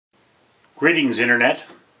Greetings, Internet.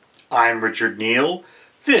 I'm Richard Neal.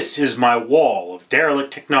 This is my wall of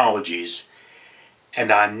derelict technologies.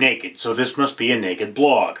 And I'm naked, so this must be a naked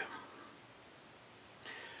blog.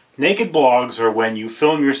 Naked blogs are when you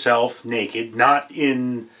film yourself naked, not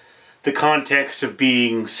in the context of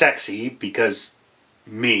being sexy, because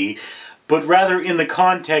me, but rather in the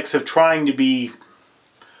context of trying to be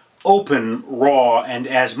open, raw, and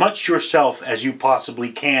as much yourself as you possibly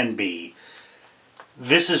can be.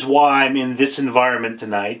 This is why I'm in this environment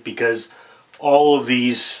tonight, because all of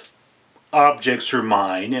these objects are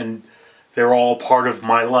mine and they're all part of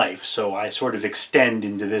my life, so I sort of extend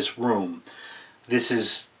into this room. This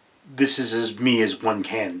is as me as one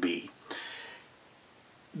can be.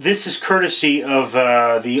 This is courtesy of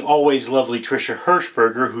the always lovely Trisha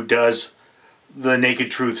Hirschberger, who does the Naked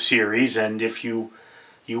Truth series, and if you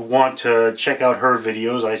want to check out her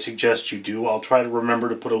videos, I suggest you do. I'll try to remember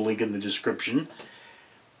to put a link in the description.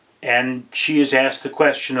 And she has asked the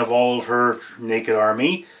question of all of her naked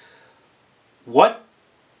army, what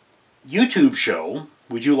YouTube show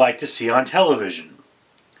would you like to see on television?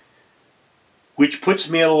 Which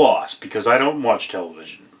puts me at a loss, because I don't watch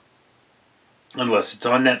television. Unless it's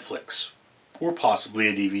on Netflix, or possibly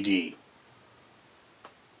a DVD.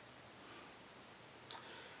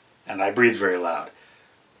 And I breathe very loud.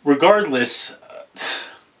 Regardless,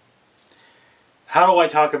 how do I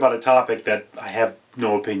talk about a topic that I have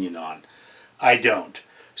no opinion on? I don't.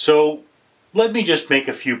 So let me just make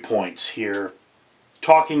a few points here,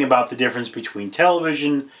 talking about the difference between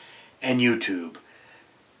television and YouTube.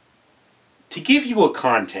 To give you a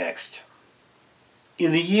context,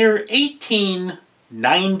 in the year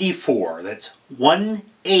 1894, that's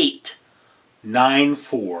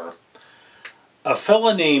 1894, a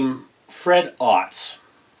fella named Fred Otts,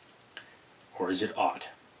 or is it Ott?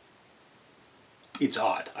 It's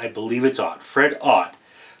Ott. I believe it's Ott. Fred Ott.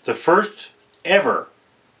 The first ever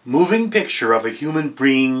moving picture of a human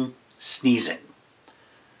being sneezing.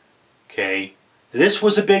 Okay? This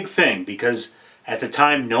was a big thing because at the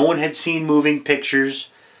time no one had seen moving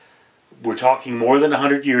pictures. We're talking more than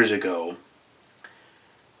 100 years ago.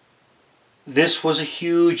 This was a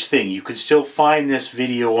huge thing. You could still find this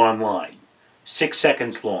video online. 6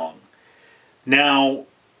 seconds long. Now,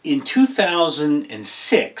 in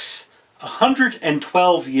 2006,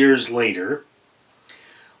 112 years later,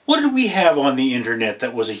 what did we have on the internet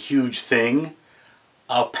that was a huge thing?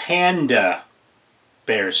 A panda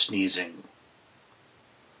bear sneezing.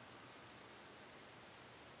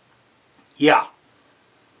 Yeah.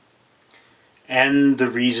 And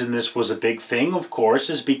the reason this was a big thing, of course,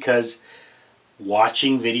 is because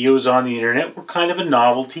watching videos on the internet were kind of a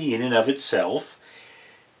novelty in and of itself.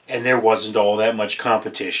 And there wasn't all that much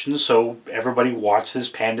competition, so everybody watched this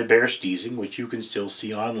panda bear sneezing, which you can still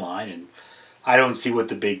see online, and I don't see what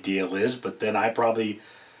the big deal is, but then I probably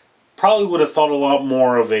would have thought a lot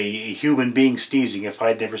more of a human being sneezing if I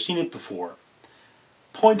had never seen it before.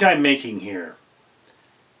 Point I'm making here.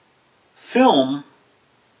 Film,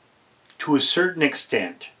 to a certain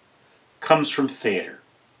extent, comes from theater,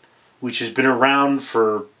 which has been around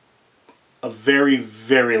for a very,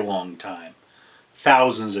 very long time.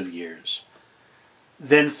 Thousands of years.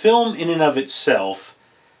 Then film in and of itself,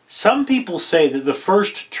 some people say that the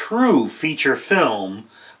first true feature film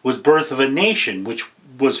was Birth of a Nation, which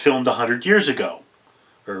was filmed 100 years ago,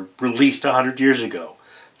 or released 100 years ago,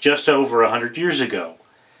 just over 100 years ago.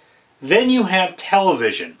 Then you have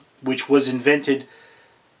television, which was invented,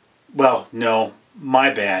 well, no,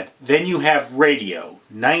 my bad. Then you have radio,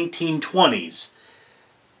 1920s.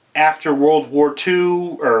 After World War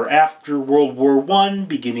II, or after World War I,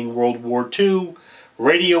 beginning World War II,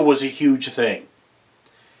 radio was a huge thing.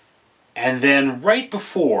 And then right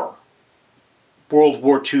before World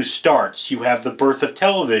War II starts, you have the birth of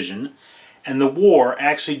television, and the war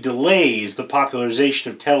actually delays the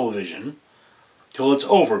popularization of television till it's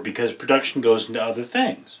over, because production goes into other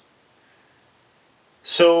things.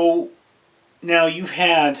 So now you've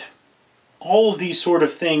had all of these sort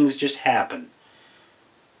of things just happen.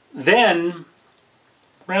 Then,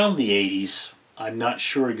 around the 80s, I'm not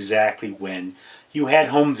sure exactly when, you had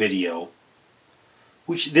home video,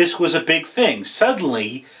 which this was a big thing.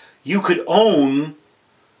 Suddenly, you could own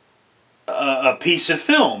a piece of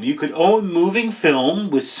film. You could own moving film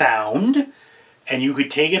with sound, and you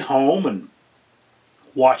could take it home and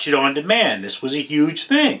watch it on demand. This was a huge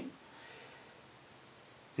thing.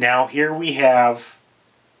 Now, here we have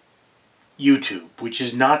YouTube, which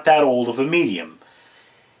is not that old of a medium.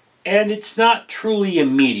 And it's not truly a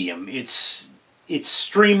medium. It's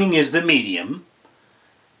streaming is the medium,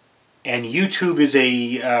 and YouTube is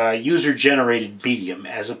a user-generated medium,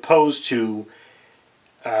 as opposed to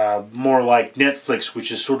more like Netflix,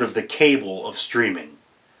 which is sort of the cable of streaming.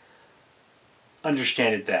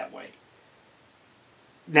 Understand it that way.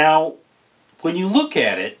 Now, when you look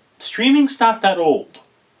at it, streaming's not that old.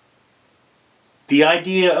 The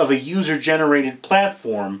idea of a user-generated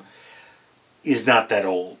platform is not that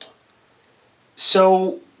old.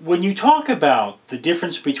 So, when you talk about the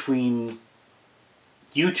difference between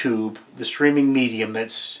YouTube, the streaming medium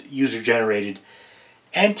that's user-generated,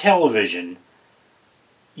 and television,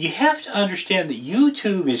 you have to understand that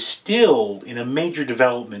YouTube is still in a major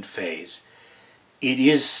development phase. It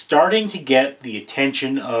is starting to get the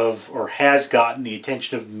attention of, or has gotten the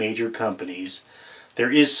attention of, major companies.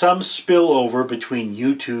 There is some spillover between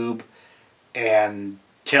YouTube and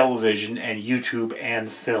television and YouTube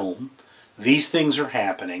and film. These things are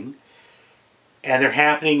happening, and they're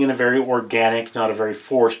happening in a very organic, not a very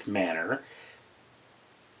forced manner.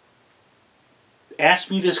 Ask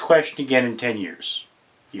me this question again in 10 years.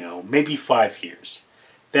 You know, maybe 5 years.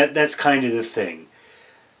 That's kind of the thing.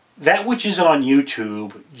 That which is on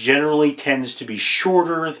YouTube generally tends to be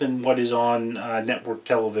shorter than what is on network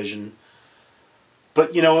television.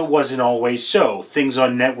 But, you know, it wasn't always so. Things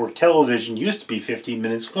on network television used to be 15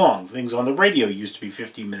 minutes long. Things on the radio used to be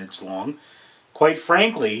 15 minutes long. Quite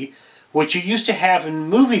frankly, what you used to have in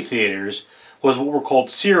movie theaters was what were called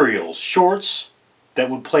serials, shorts that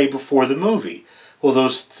would play before the movie. Well,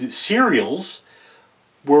 those serials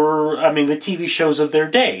were, I mean, the TV shows of their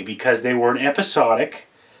day, because they were episodic,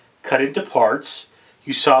 cut into parts.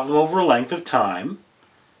 You saw them over a length of time.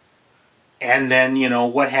 And then, you know,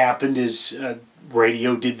 what happened is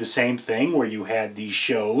radio did the same thing, where you had these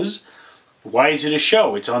shows. Why is it a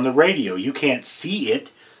show? It's on the radio. You can't see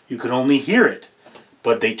it. You can only hear it.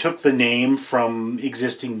 But they took the name from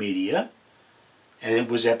existing media, and it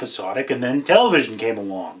was episodic, and then television came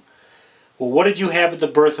along. Well, what did you have at the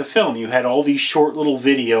birth of film? You had all these short little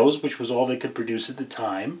videos, which was all they could produce at the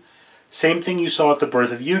time. Same thing you saw at the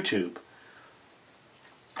birth of YouTube.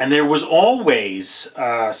 And there was always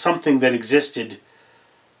something that existed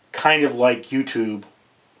kind of like YouTube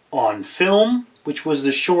on film, which was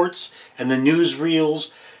the shorts and the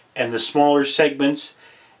newsreels and the smaller segments.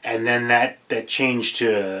 And then that changed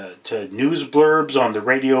to news blurbs on the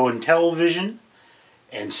radio and television,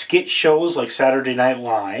 and skit shows like Saturday Night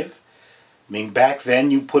Live. I mean, back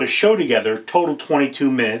then you put a show together, total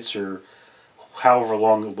 22 minutes, or however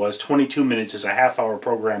long it was. 22 minutes is a half-hour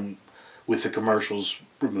program with the commercials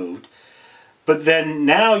removed. But then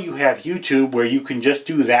now you have YouTube, where you can just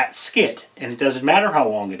do that skit, and it doesn't matter how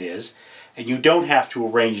long it is, and you don't have to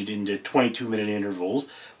arrange it into 22-minute intervals,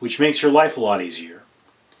 which makes your life a lot easier.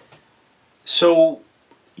 So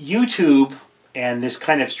YouTube and this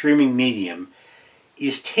kind of streaming medium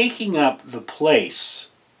is taking up the place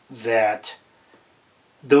that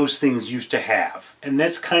those things used to have. And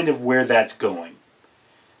that's kind of where that's going.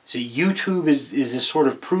 So YouTube is this sort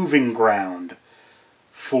of proving ground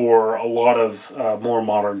for a lot of more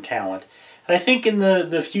modern talent. And I think in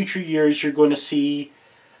the future years you're going to see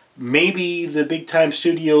maybe the big-time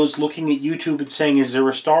studios looking at YouTube and saying, is there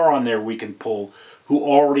a star on there we can pull who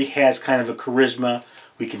already has kind of a charisma?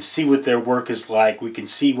 We can see what their work is like. We can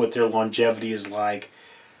see what their longevity is like.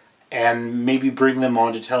 And maybe bring them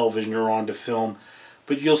onto television or onto film.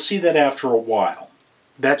 But you'll see that after a while.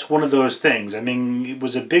 That's one of those things. I mean, it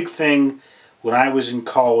was a big thing when I was in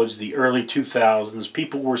college, the early 2000s.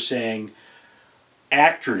 People were saying,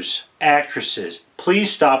 actors, actresses,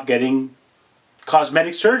 please stop getting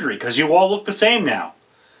cosmetic surgery, because you all look the same now.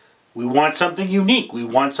 We want something unique. We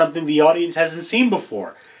want something the audience hasn't seen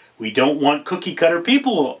before. We don't want cookie-cutter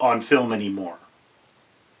people on film anymore.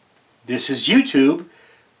 This is YouTube.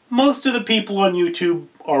 Most of the people on YouTube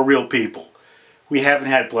are real people. We haven't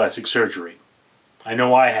had plastic surgery. I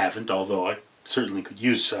know I haven't, although I certainly could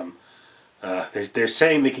use some. They're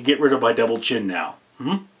saying they could get rid of my double chin now.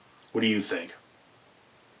 What do you think?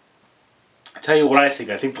 I'll tell you what I think.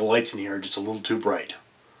 I think the lights in here are just a little too bright.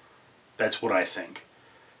 That's what I think.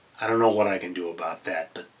 I don't know what I can do about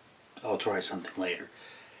that, but I'll try something later.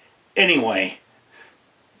 Anyway,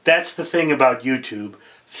 that's the thing about YouTube.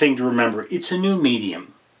 Thing to remember, it's a new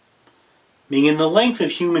medium. I mean, in the length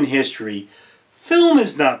of human history, film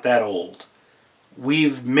is not that old.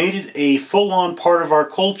 We've made it a full-on part of our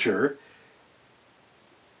culture,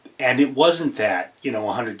 and it wasn't that,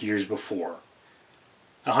 100 years before.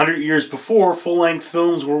 100 years before, full-length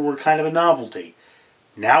films were kind of a novelty.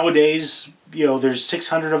 Nowadays, there's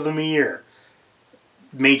 600 of them a year.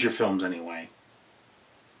 Major films, anyway.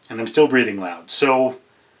 And I'm still breathing loud. So,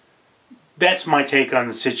 that's my take on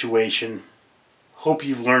the situation. Hope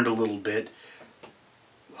you've learned a little bit.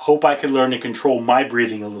 Hope I can learn to control my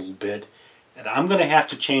breathing a little bit. And I'm going to have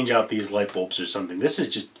to change out these light bulbs or something. This is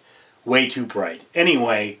just way too bright.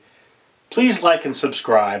 Anyway, please like and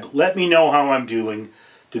subscribe. Let me know how I'm doing.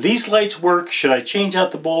 Do these lights work? Should I change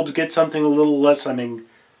out the bulbs, get something a little less? I mean,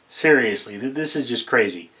 seriously, this is just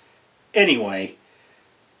crazy. Anyway,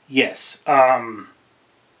 yes. And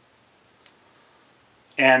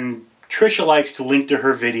Trisha likes to link to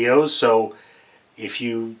her videos, so if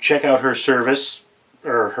you check out her service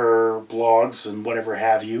or her blogs and whatever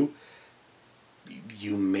have you,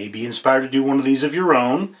 you may be inspired to do one of these of your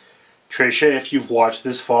own. Trisha, if you've watched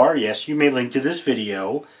this far, yes, you may link to this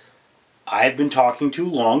video. I've been talking too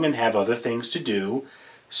long and have other things to do.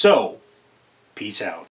 So, peace out.